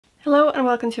Hello and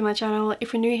welcome to my channel.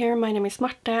 If you're new here, my name is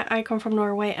Marta. I come from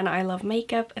Norway and I love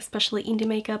makeup, especially indie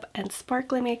makeup and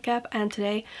sparkly makeup, and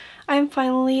today I'm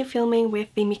finally filming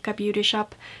with the Micka Beauty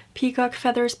Shop Peacock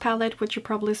Feathers palette, which you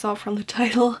probably saw from the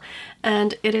title,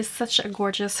 and it is such a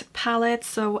gorgeous palette,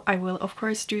 so I will of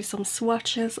course do some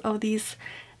swatches of these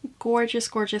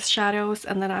gorgeous shadows,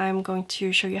 and then I'm going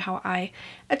to show you how I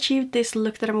achieved this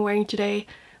look that I'm wearing today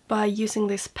by using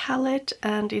this palette,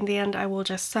 and in the end I will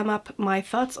just sum up my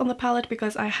thoughts on the palette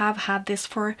because I have had this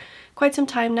for quite some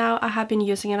time now. I have been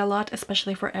using it a lot,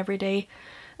 especially for everyday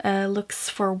looks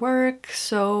for work,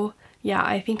 so yeah,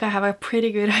 I think I have a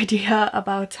pretty good idea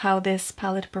about how this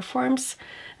palette performs.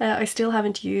 I still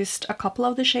haven't used a couple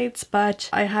of the shades, but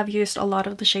I have used a lot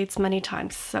of the shades many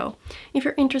times. So if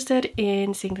you're interested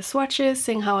in seeing the swatches,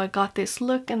 seeing how I got this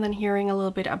look, and then hearing a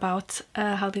little bit about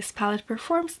how this palette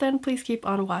performs, then please keep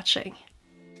on watching.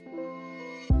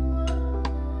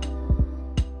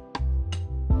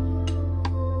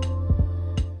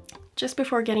 Just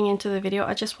before getting into the video,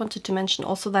 I just wanted to mention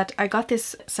also that I got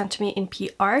this sent to me in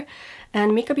PR,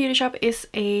 and Micka Beauty Shop is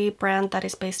a brand that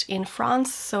is based in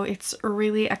France, so it's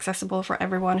really accessible for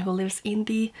everyone who lives in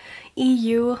the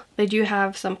EU. They do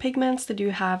have some pigments, they do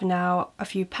have now a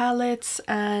few palettes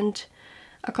and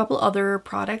a couple other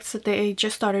products. They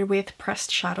just started with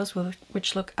pressed shadows,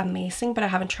 which look amazing, but I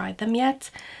haven't tried them yet.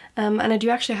 And I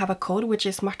do actually have a code, which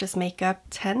is Marta's Makeup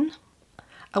 10.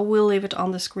 I will leave it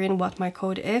on the screen what my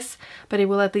code is, but it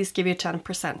will at least give you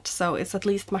 10%. So it's at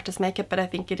least Marta's Makeup, but I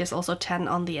think it is also 10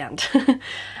 on the end.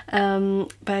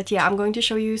 But yeah, I'm going to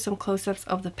show you some close-ups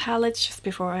of the palettes just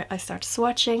before I start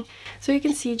swatching. So you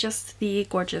can see just the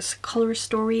gorgeous color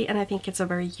story, and I think it's a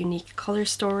very unique color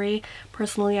story.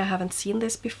 Personally, I haven't seen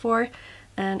this before,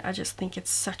 and I just think it's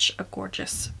such a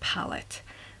gorgeous palette.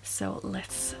 So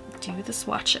let's do the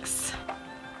swatches.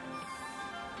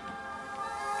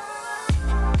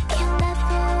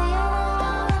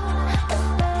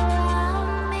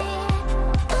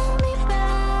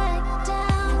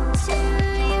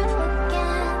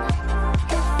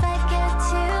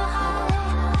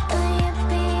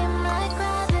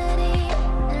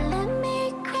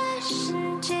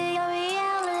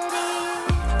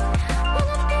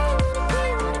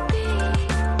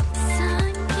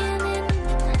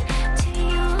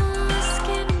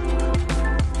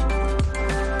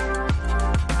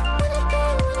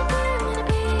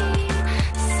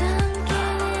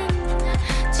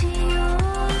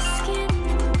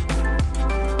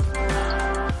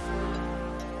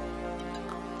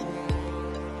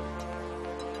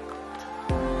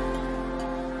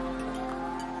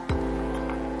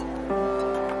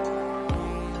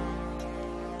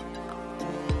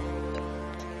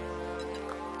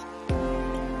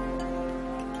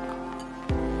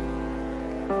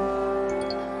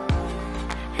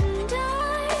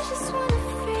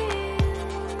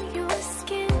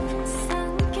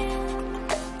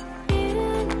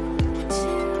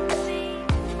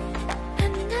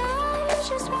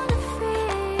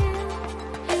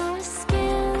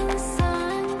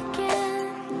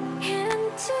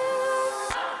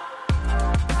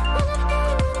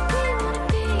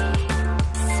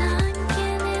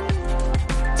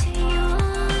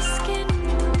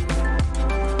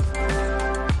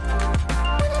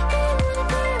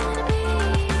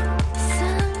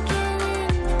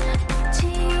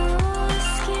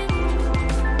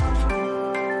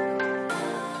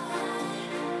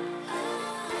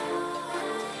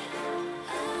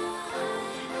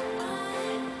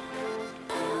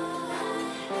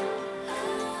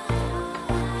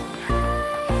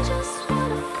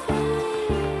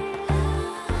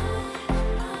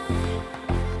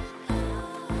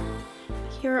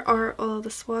 Here are all the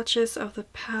swatches of the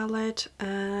palette,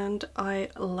 and I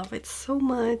love it so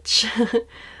much.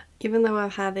 Even though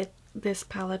I've had this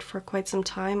palette for quite some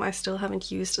time, I still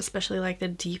haven't used especially like the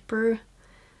deeper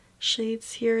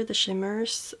shades here, the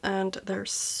shimmers, and they're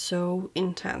so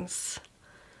intense.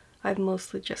 I've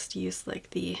mostly just used like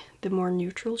the more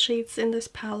neutral shades in this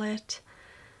palette,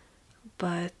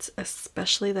 but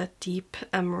especially that deep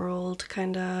emerald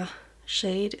kind of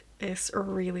shade is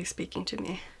really speaking to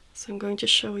me. So I'm going to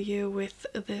show you with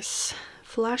this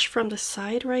flash from the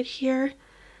side right here,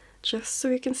 just so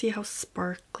you can see how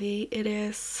sparkly it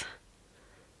is.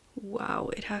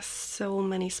 Wow, it has so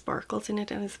many sparkles in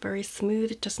it and it's very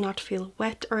smooth. It does not feel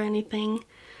wet or anything.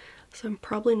 So I'm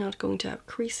probably not going to have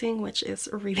creasing, which is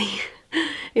really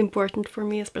important for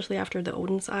me, especially after the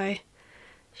Odin's Eye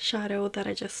shadow that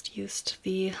I just used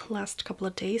the last couple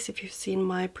of days. If you've seen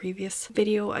my previous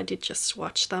video, I did just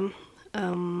swatch them.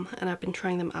 And I've been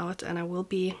trying them out, and I will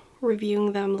be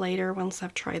reviewing them later once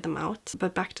I've tried them out.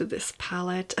 But back to this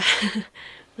palette.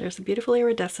 There's a beautiful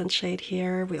iridescent shade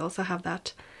here. We also have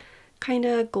that kind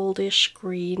of goldish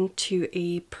green to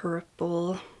a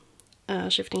purple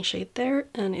shifting shade there,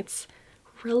 and it's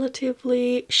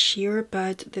relatively sheer,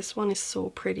 but this one is so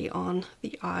pretty on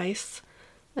the eyes,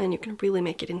 and you can really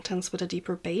make it intense with a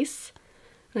deeper base.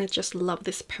 And I just love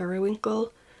this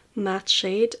periwinkle matte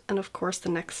shade, and of course the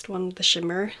next one, the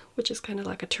shimmer, which is kind of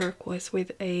like a turquoise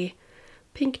with a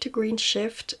pink to green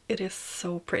shift. It is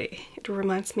so pretty. It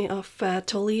reminds me of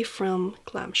Tolly from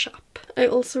Glam Shop. I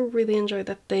also really enjoy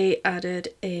that they added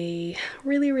a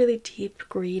really deep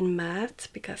green matte,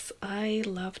 because I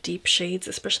love deep shades,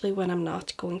 especially when I'm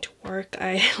not going to work.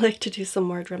 I like to do some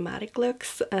more dramatic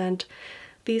looks, and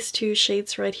these two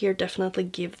shades right here definitely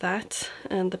give that.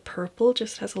 And the purple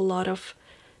just has a lot of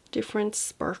different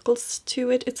sparkles to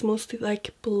it. It's mostly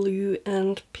like blue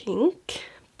and pink,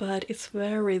 but it's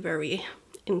very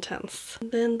intense.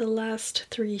 And then the last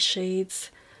three shades,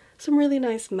 some really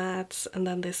nice mattes, and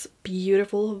then this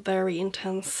beautiful, very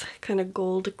intense kind of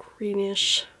gold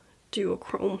greenish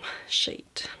duochrome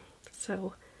shade.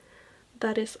 So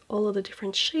that is all of the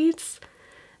different shades,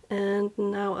 and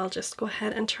now I'll just go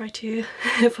ahead and try to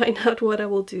find out what I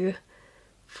will do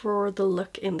for the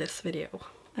look in this video.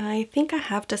 I think I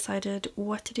have decided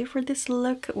what to do for this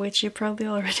look, which you probably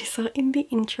already saw in the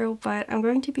intro, but I'm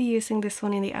going to be using this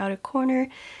one in the outer corner,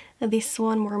 and this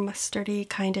one more mustardy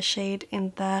kind of shade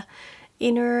in the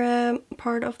inner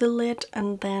part of the lid,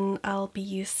 and then I'll be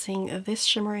using this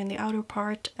shimmer in the outer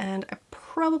part, and I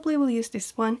probably will use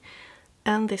this one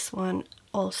and this one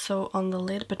also on the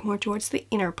lid, but more towards the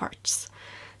inner parts.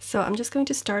 So I'm just going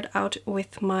to start out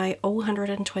with my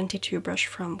 0122 brush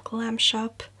from Glam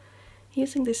Shop,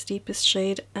 using this deepest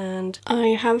shade, and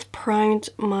I have primed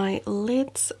my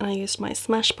lids, and I used my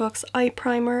Smashbox eye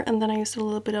primer, and then I used a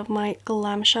little bit of my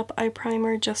Glam Shop eye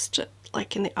primer just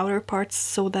like in the outer parts,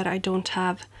 so that I don't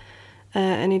have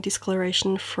any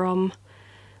discoloration from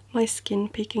my skin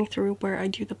peeking through where I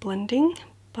do the blending.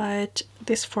 But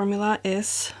this formula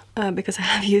is, because I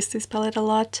have used this palette a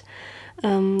lot,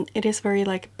 it is very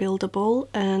like buildable,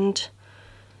 and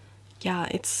yeah,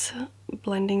 it's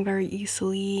blending very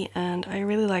easily, and I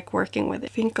really like working with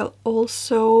it. I think I'll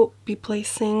also be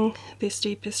placing this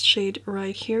deepest shade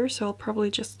right here, so I'll probably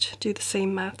just do the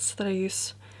same mattes that I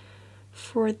use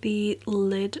for the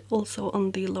lid also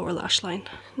on the lower lash line.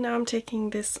 Now I'm taking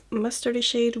this mustardy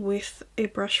shade with a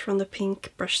brush from the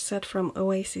pink brush set from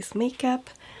Oasis Makeup,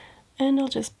 and I'll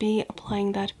just be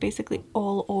applying that basically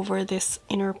all over this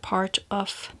inner part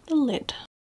of the lid.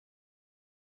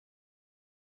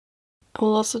 I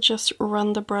will also just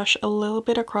run the brush a little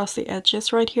bit across the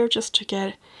edges right here, just to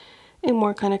get a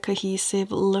more kind of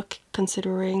cohesive look,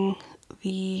 considering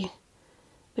the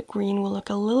green will look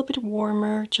a little bit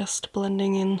warmer just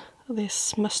blending in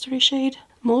this mustardy shade.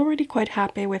 I'm already quite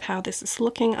happy with how this is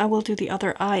looking. I will do the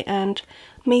other eye and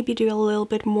maybe do a little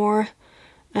bit more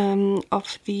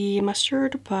of the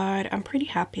mustard, but I'm pretty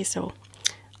happy, so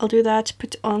I'll do that,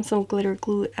 put on some glitter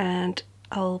glue, and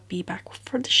I'll be back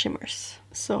for the shimmers.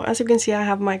 So as you can see, I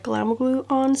have my Glam Glue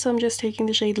on, so I'm just taking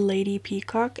the shade Lady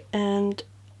Peacock, and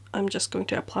I'm just going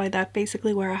to apply that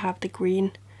basically where I have the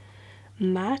green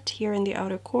matte here in the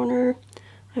outer corner.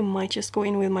 I might just go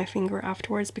in with my finger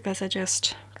afterwards, because I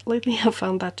just lately have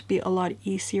found that to be a lot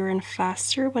easier and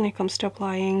faster when it comes to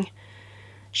applying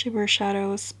shimmer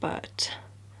shadows. But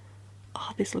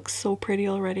oh, this looks so pretty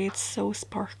already. It's so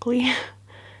sparkly.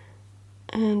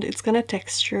 And it's kind of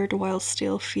textured while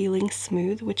still feeling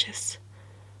smooth, which is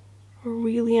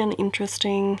really an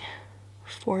interesting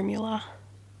formula.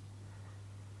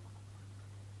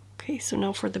 Okay, so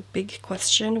now for the big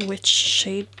question, which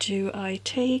shade do I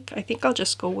take? I think I'll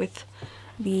just go with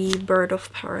the Bird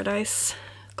of Paradise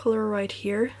color right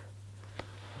here.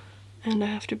 And I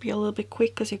have to be a little bit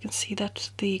quick, because you can see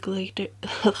that the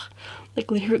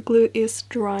glitter glue is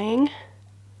drying.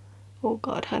 Oh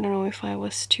god, I don't know if I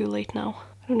was too late now.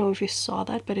 I don't know if you saw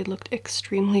that, but it looked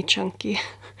extremely chunky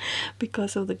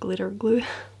because of the glitter glue,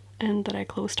 and that I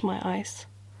closed my eyes.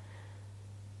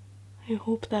 I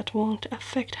hope that won't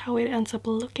affect how it ends up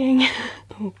looking.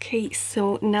 Okay,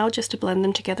 so now just to blend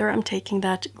them together, I'm taking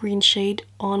that green shade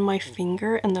on my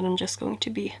finger, and then I'm just going to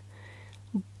be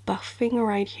buffing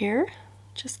right here,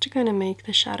 just to kind of make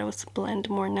the shadows blend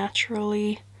more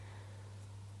naturally.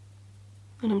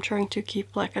 And I'm trying to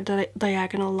keep like a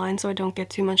diagonal line so I don't get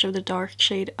too much of the dark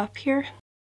shade up here.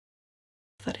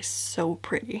 That is so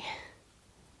pretty.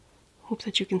 Hope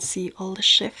that you can see all the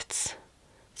shifts.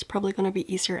 It's probably going to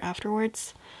be easier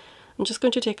afterwards. I'm just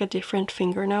going to take a different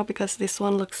finger now because this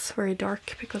one looks very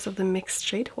dark because of the mixed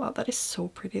shade. Wow, that is so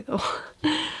pretty though.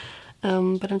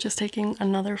 But I'm just taking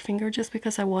another finger just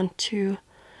because I want to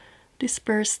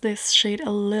disperse this shade a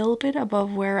little bit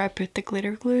above where I put the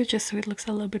glitter glue, just so it looks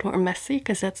a little bit more messy,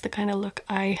 because that's the kind of look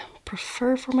I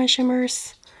prefer for my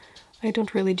shimmers. I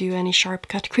don't really do any sharp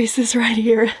cut creases right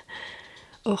here.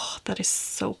 Oh, that is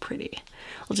so pretty.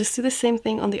 I'll just do the same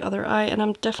thing on the other eye, and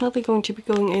I'm definitely going to be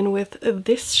going in with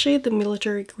this shade, the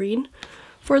military green,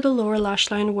 for the lower lash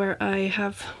line where I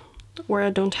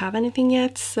don't have anything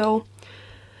yet. So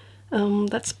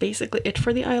that's basically it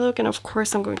for the eye look, and of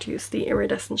course I'm going to use the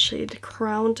iridescent shade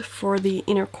Crowned for the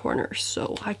inner corner.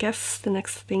 So I guess the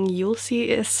next thing you'll see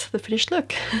is the finished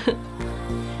look.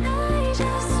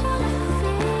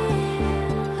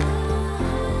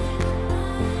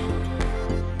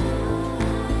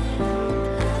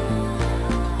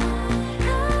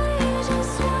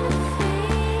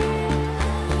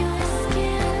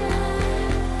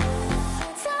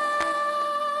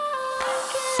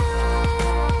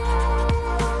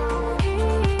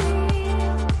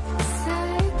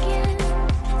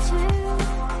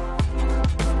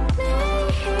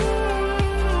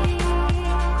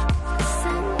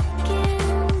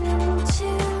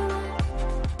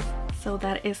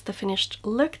 That is the finished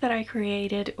look that I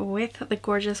created with the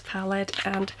gorgeous palette,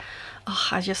 and oh,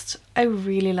 I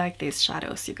really like these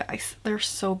shadows, you guys. They're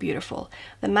so beautiful.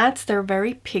 The mattes, they're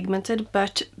very pigmented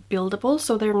but buildable,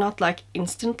 so they're not like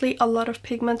instantly a lot of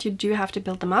pigment. You do have to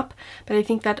build them up, but I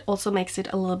think that also makes it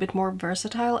a little bit more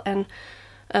versatile and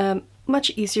much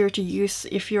easier to use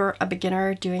if you're a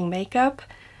beginner doing makeup.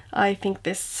 I think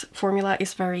this formula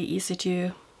is very easy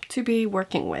to be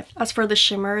working with. As for the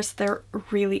shimmers, they're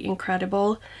really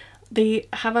incredible. They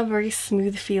have a very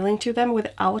smooth feeling to them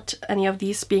without any of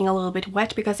these being a little bit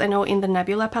wet, because I know in the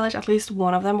Nebula palette at least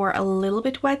one of them were a little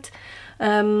bit wet,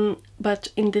 but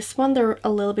in this one they're a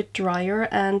little bit drier,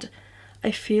 and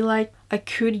I feel like I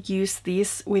could use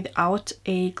these without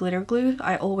a glitter glue.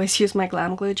 I always use my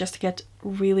glam glue just to get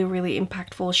really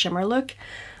impactful shimmer look.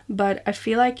 But I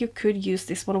feel like you could use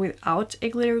this one without a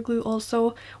glitter glue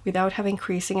also, without having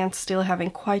creasing and still having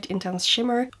quite intense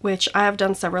shimmer, which I have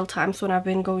done several times when I've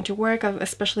been going to work. I've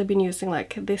especially been using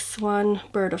like this one,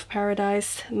 Bird of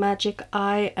Paradise, Magic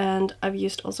Eye, and I've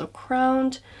used also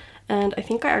Crowned. And I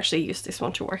think I actually used this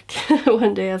one to work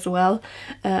one day as well,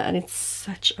 and it's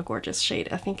such a gorgeous shade.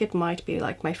 I think it might be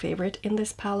like my favorite in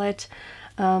this palette.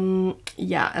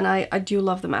 Yeah, and I do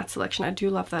love the matte selection. I do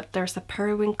love that there's a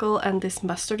periwinkle and this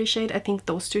mustardy shade. I think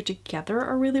those two together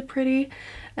are really pretty,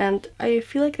 and I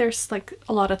feel like there's like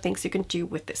a lot of things you can do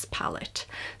with this palette.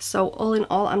 So all in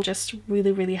all, I'm just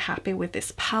really happy with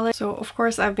this palette. So of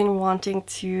course I've been wanting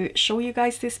to show you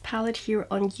guys this palette here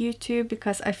on YouTube,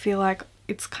 because I feel like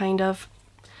it's kind of,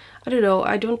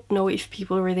 I don't know if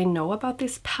people really know about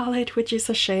this palette, which is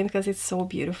a shame because it's so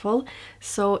beautiful.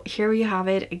 So here you have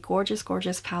it, a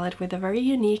gorgeous palette with a very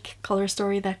unique color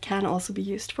story that can also be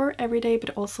used for everyday,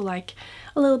 but also like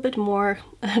a little bit more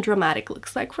dramatic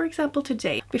looks, like for example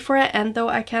today. Before I end though,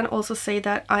 I can also say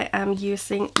that I am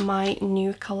using my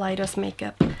new Kaleidos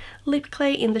makeup lip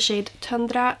clay in the shade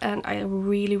Tundra, and I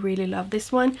really love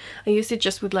this one. I use it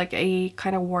just with like a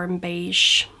kind of warm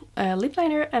beige lip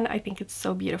liner, and I think it's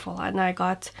so beautiful, and I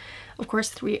got of course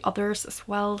 3 others as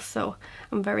well, so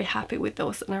I'm very happy with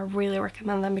those, and I really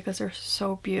recommend them because they're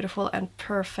so beautiful and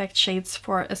perfect shades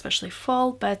for especially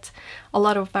fall, but a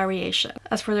lot of variation.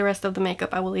 As for the rest of the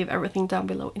makeup, I will leave everything down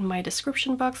below in my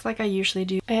description box like I usually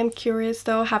do. I am curious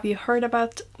though, have you heard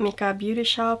about Mekka Beauty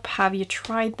Shop? Have you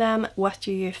tried them? What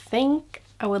do you think?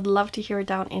 I would love to hear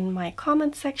down in my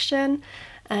comment section.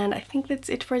 And I think that's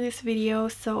it for this video,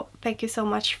 so thank you so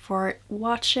much for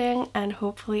watching, and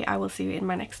hopefully I will see you in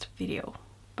my next video.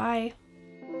 Bye!